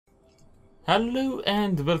Hello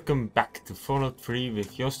and welcome back to Fallout 3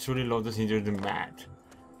 with yours truly, Lotus Injury the Mad.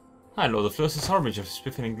 Hi, Lord of Lotus, Harbinger of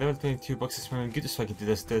Spiffing, level 22 boxes, smelling good as fucking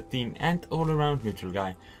 2013, and all around neutral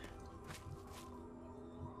guy.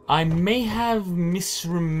 I may have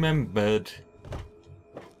misremembered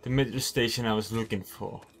the metro station I was looking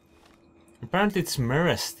for. Apparently it's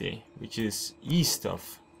Meresti, which is east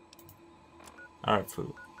of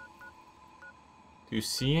Arfu. Do you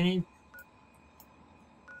see anything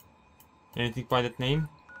by that name?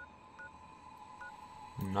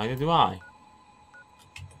 Neither do I.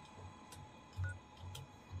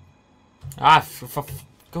 Ah,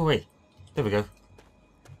 go away. There we go.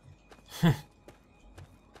 I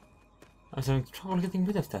was having trouble getting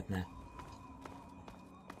rid of that now.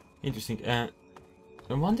 Interesting. I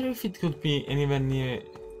wonder if it could be anywhere near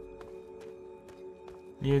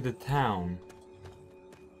the town,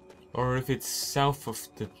 or if it's south of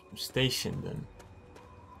the station.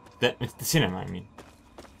 Then it's the cinema, I mean.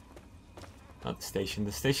 Not the station.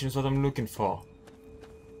 The station is what I'm looking for.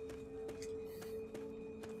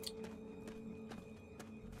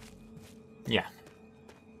 Yeah.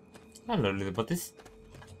 Hello, little butties.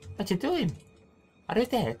 What you doing? Are you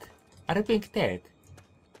dead? Are you being dead?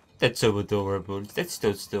 That's so adorable. That's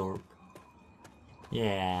so adorable.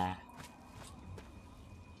 Yeah.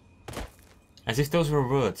 As if those were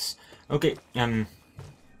words. Okay, the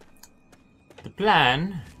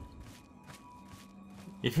plan,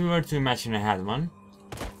 if we were to imagine I had one,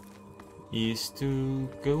 is to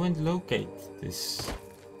go and locate this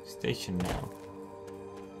station now.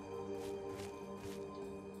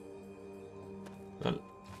 Well,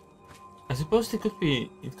 I suppose it could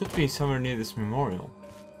be somewhere near this memorial.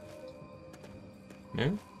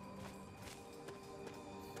 No?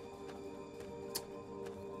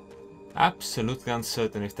 Absolutely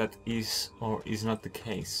uncertain if that is or is not the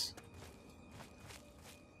case.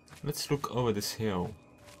 Let's look over this hill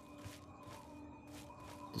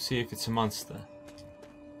to see if it's a monster.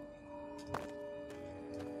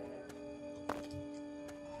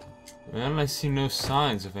 Well, I see no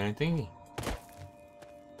signs of anything.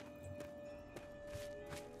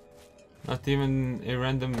 Not even a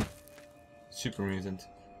random super mutant.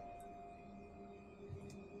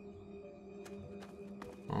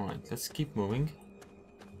 Alright, let's keep moving.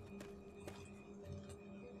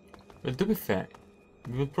 Well, to be fair,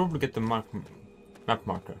 we will probably get the map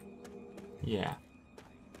marker. Yeah.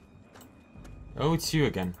 Oh, it's you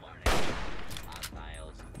again.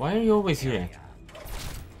 Why are you always here?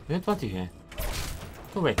 I don't want you here.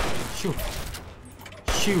 Go away. Shoo.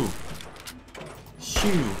 Shoo.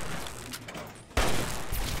 Shoo.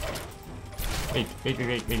 Wait.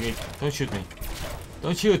 Don't shoot me.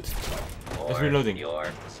 Don't shoot. It's reloading. Your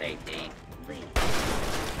safety.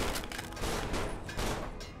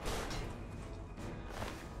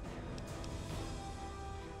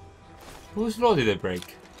 Whose law did I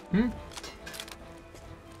break?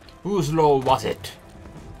 Whose law was it?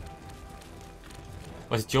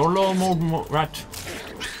 Was it your law, rat?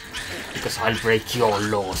 Because I'll break your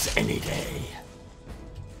laws any day.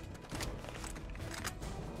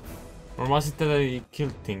 Or was it that I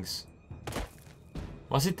killed things?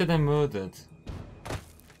 Was it that I murdered?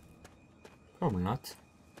 Probably not.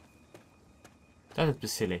 That would be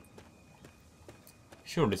silly.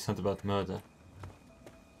 Surely it's not about murder.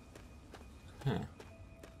 Huh.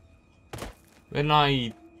 Well,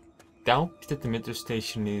 I doubt that the metro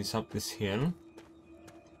station is up this hill.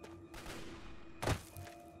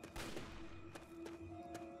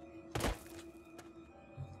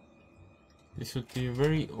 This would be a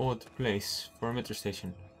very odd place for a metro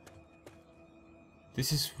station.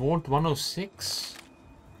 This is Ward 106?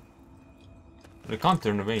 I can't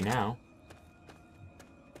turn away now.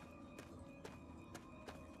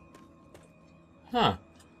 Huh.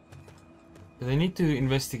 But I need to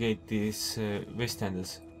investigate these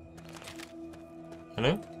Wastelanders.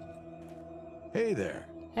 Hello? Hey there.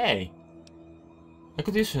 Hey. I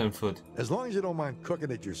could use some food. As long as you don't mind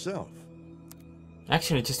cooking it yourself.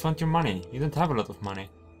 Actually, I just want your money. You don't have a lot of money.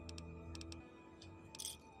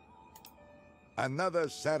 Another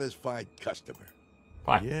satisfied customer.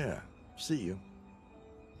 Bye. Yeah, see you.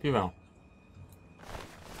 Be well.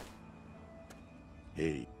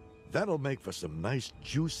 Hey, that'll make for some nice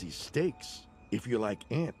juicy steaks. If you like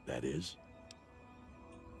ant, that is.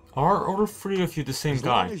 Are all three of you the same As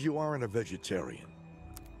guy? long as you aren't a vegetarian.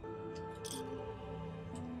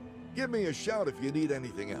 Give me a shout if you need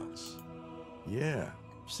anything else. Yeah,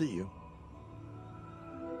 see you.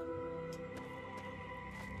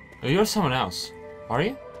 Oh, you're someone else, are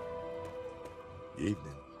you?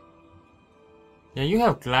 Evening. Yeah, you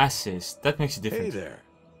have glasses. That makes it different. Hey there.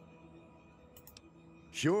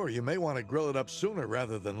 Sure, you may want to grill it up sooner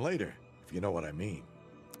rather than later, if you know what I mean.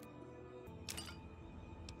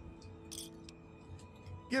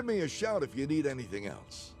 Give me a shout if you need anything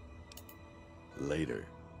else. Later.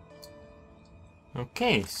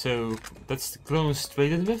 Okay, so that's the clones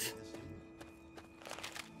traded with.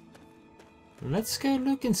 Let's go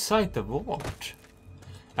look inside the vault.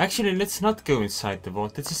 Actually, let's not go inside the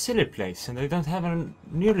vault. It's a silly place, and I don't have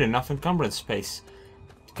nearly enough encumbrance space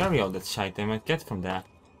to carry all that shite I might get from there.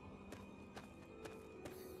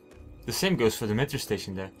 The same goes for the metro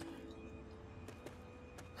station there.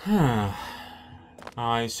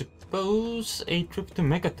 I suppose a trip to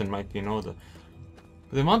Megaton might be in order.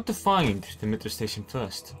 But I want to find the metro station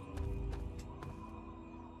first.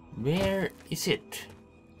 Where is it?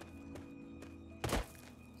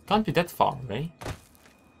 Can't be that far away.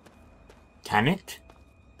 Can it?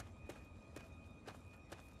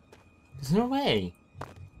 There's no way.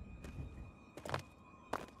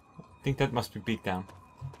 I think that must be beat down.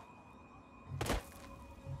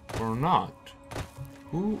 Or not.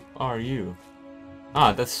 Who are you?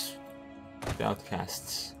 Ah, that's the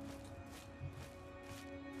outcasts.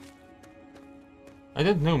 I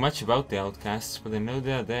don't know much about the outcasts, but I know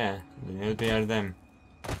they are there. I know they are them.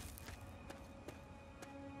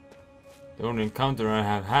 The only encounter I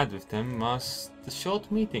have had with them was the short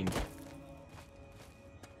meeting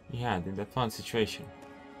we had in that one situation,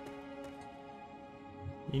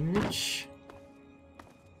 in which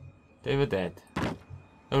they were dead.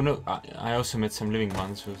 Oh no, I also met some living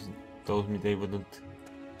ones who told me they wouldn't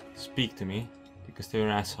speak to me because they were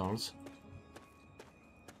assholes.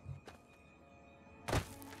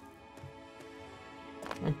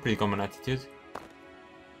 A pretty common attitude.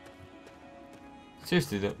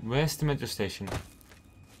 Seriously though, where's the metro station?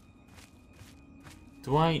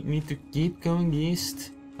 Do I need to keep going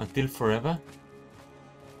east until forever?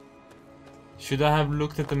 Should I have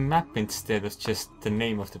looked at the map instead of just the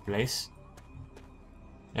name of the place?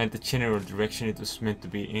 And the general direction it was meant to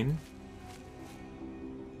be in?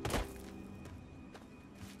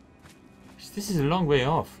 This is a long way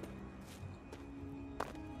off.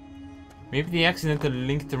 Maybe they accidentally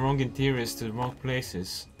linked the wrong interiors to the wrong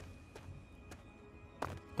places,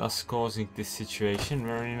 thus causing this situation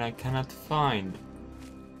wherein I cannot find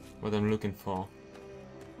what I'm looking for.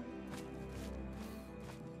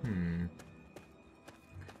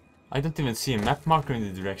 I don't even see a map marker in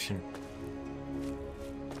the direction.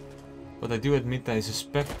 But I do admit I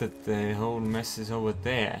suspect that the whole mess is over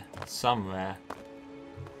there, somewhere.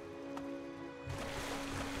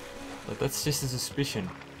 But that's just a suspicion.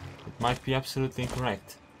 It might be absolutely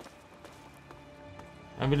incorrect.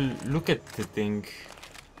 I will look at the thing.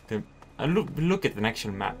 I'll look at an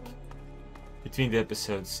actual map between the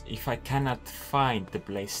episodes if I cannot find the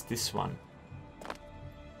place. This one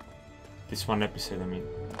episode, I mean.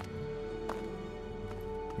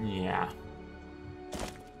 Yeah.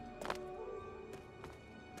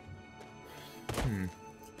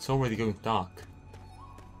 It's already going dark.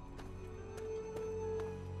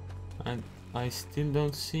 And I still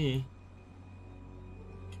don't see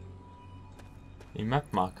a map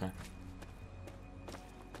marker.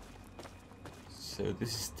 So this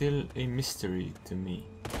is still a mystery to me.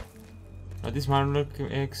 Are these Marlock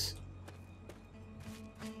eggs?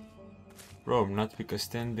 Probably not, because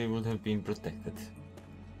then they would have been protected.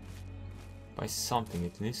 By something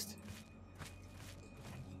at least.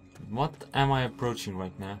 What am I approaching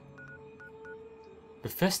right now?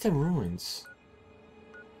 Bethesda ruins.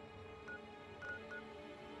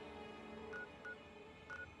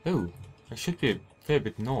 Oh, I should be a fair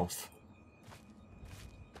bit north.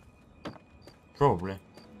 Probably.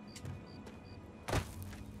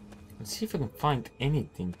 Let's see if I can find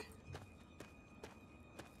anything.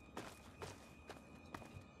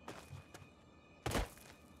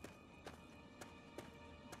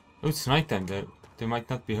 Oh, it's nighttime though. They might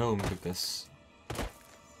not be home because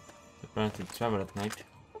apparently they travel at night.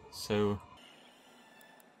 So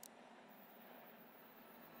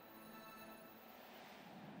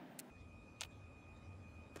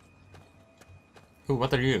oh,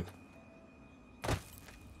 what are you?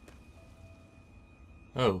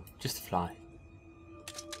 Oh, just a fly.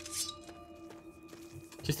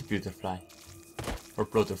 Just a beautiful fly. Or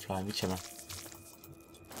proto-fly, whichever.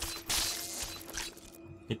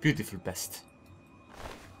 A beautiful pest.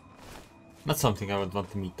 Not something I would want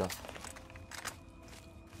to meet off.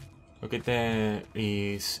 Okay, there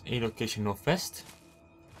is a location northwest.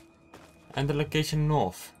 And a location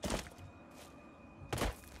north.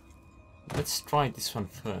 Let's try this one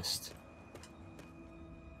first.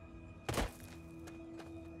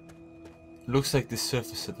 Looks like the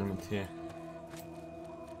surface settlement here.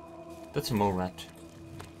 That's a mole rat.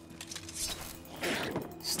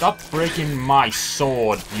 Stop breaking my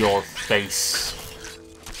sword, your face.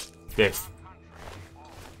 Biff.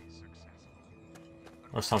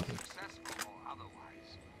 Or something.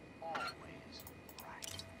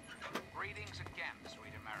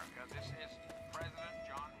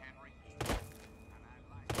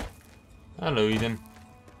 Hello, Eden.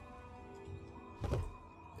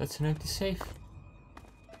 That's an empty safe.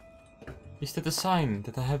 Is that a sign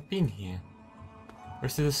that I have been here? Or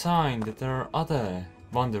is it a sign that there are other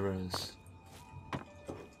wanderers?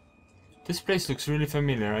 This place looks really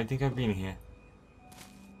familiar. I think I've been here.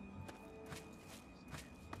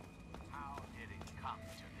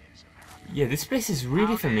 Yeah, this place is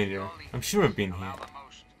really familiar. I'm sure I've been here.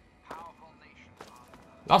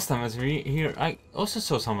 Last time I was here, I also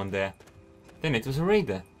saw someone there. Then it was a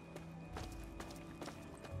raider.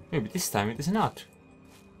 Maybe this time it is not.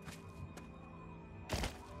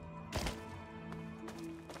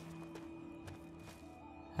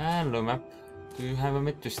 Hello, map. Do you have a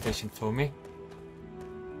metro station for me?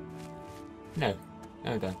 No,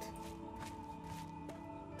 I don't.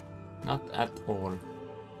 Not at all.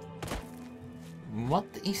 What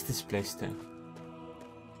is this place then?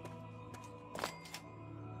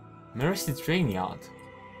 Mercy Train Yard.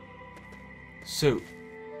 So,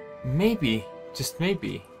 maybe, just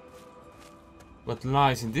maybe, what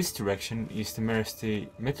lies in this direction is the Mercy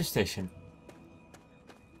metro station.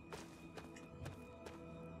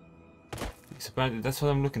 Because apparently that's what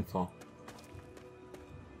I'm looking for.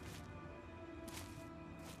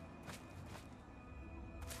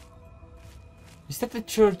 Is that the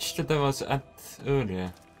church that I was at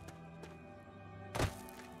earlier?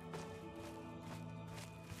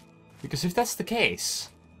 Because if that's the case,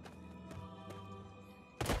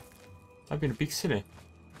 I've been a big silly.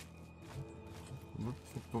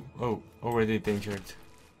 Oh, already endangered.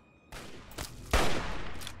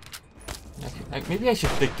 Okay, maybe I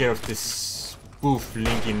should take care of this spoof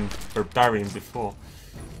Lincoln Barbarian before.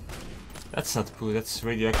 That's not poo, that's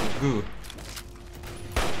radioactive goo.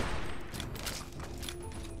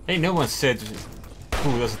 Hey, no one said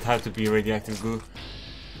poo doesn't have to be radioactive goo.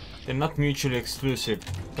 They're not mutually exclusive.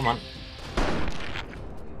 Come on.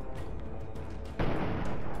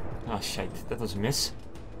 Oh shit, that was a miss.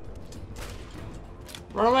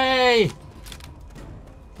 Run away!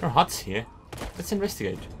 There are huts here. Let's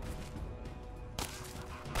investigate.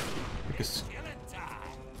 Because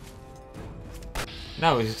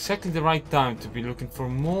now is exactly the right time to be looking for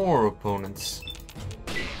more opponents.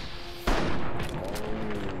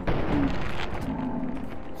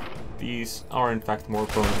 These are in fact more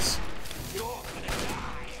opponents.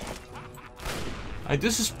 I do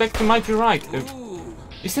suspect you might be right.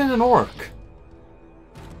 Is that an orc?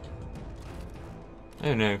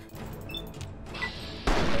 Oh no.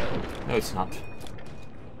 No, it's not.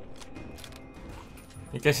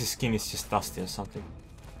 I guess his skin is just dusty or something.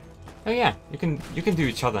 Oh yeah, you can do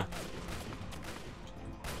each other.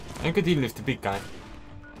 I could deal with the big guy.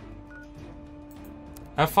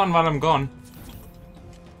 Have fun while I'm gone.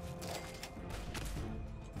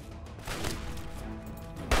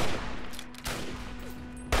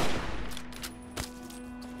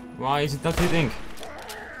 Why is it not hitting?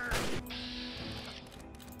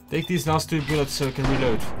 Take these last 2 bullets so I can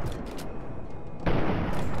reload.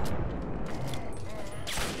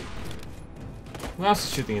 Who else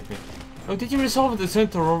is shooting at me? Oh, did you resolve the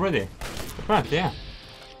centaur already? Apparently, yeah.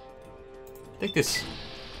 Take this.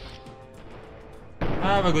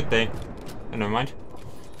 Have a good day. Oh, never mind.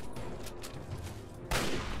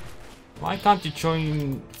 Why can't you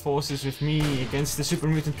join forces with me against the super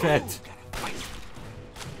mutant threat?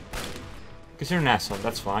 Because you're an asshole,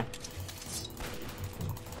 that's fine.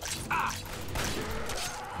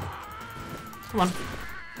 Come on.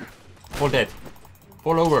 Fall dead.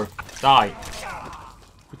 Fall over. Die.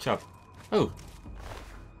 Good job. Oh.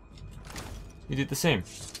 You did the same.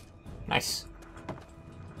 Nice.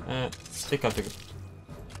 Take out the...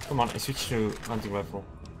 Come on, I switched to hunting rifle.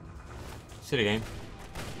 Silly game.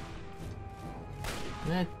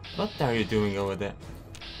 What are you doing over there?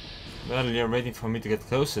 Well, you're waiting for me to get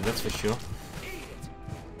closer, that's for sure.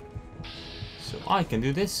 So I can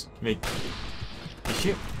do this. Wait.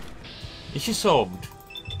 Issue solved.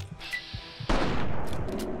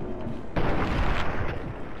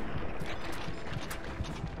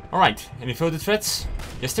 Alright, any further threats?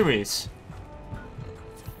 Yes, there is.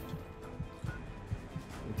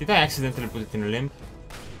 Did I accidentally put it in a limb?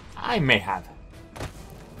 I may have.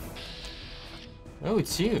 Oh,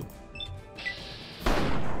 it's you.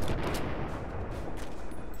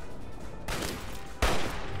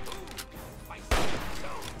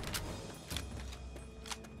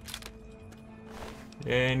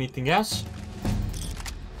 Anything else?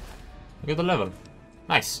 I got a level.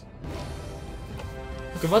 Nice.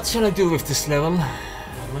 Okay, what shall I do with this level?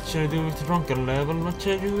 What shall I do with the drunken level? What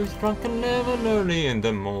shall I do with the drunken level early in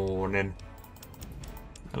the morning?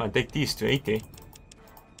 Well, I'll take these to 80.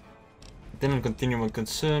 Then I'll continue my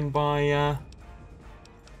concern by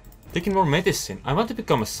taking more medicine. I want to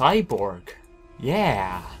become a cyborg.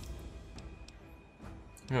 Yeah.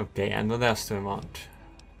 Okay, and what else do I want?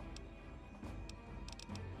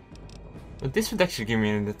 But this would actually give me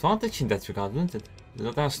an advantage in that regard, wouldn't it?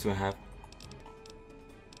 What else do I have?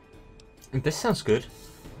 And this sounds good.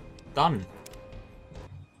 Done.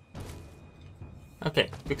 Okay,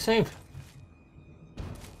 quick save.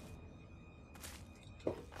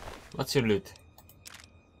 What's your loot?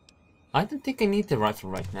 I don't think I need the rifle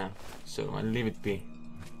right now, so I'll leave it be.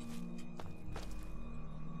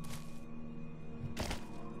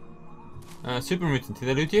 Super Mutant, did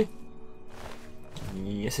I loot you?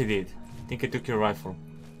 Yes, I did. I think I took your rifle.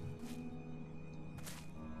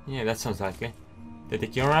 Yeah, that sounds like it. Did I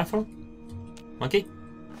take your rifle? Monkey?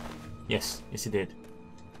 Yes, yes, he did.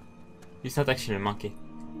 He's not actually a monkey.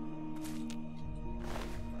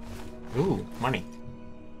 Ooh, money.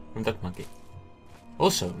 From that monkey.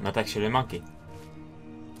 Also, not actually a monkey.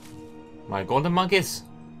 My golden monkeys?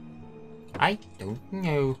 I don't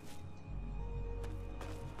know.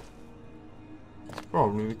 It's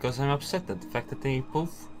probably because I'm upset at the fact that they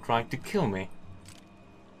both tried to kill me.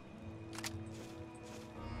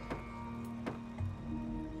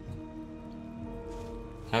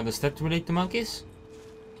 How does that relate to monkeys?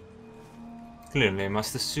 Clearly, I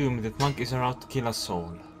must assume that monkeys are out to kill us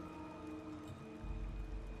all.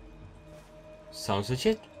 Sounds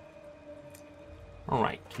legit.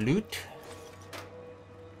 Alright, loot.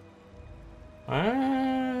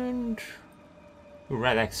 And... Ooh,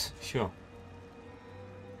 red X, sure.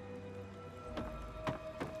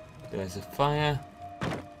 There's a fire.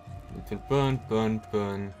 It will burn, burn,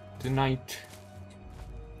 burn tonight.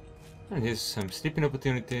 And here's some sleeping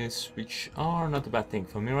opportunities, which are not a bad thing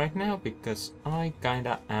for me right now, because I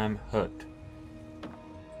kinda am hurt.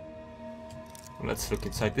 Let's look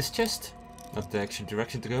inside this chest. Not the actual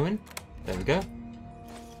direction to go in. There we go.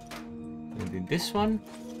 And in this one.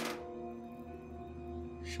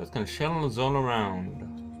 Shotgun shells all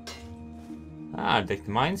around. Ah, I'll take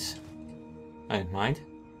the mines. I don't mind.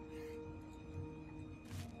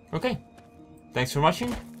 Okay. Thanks for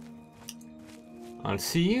watching. I'll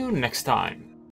see you next time.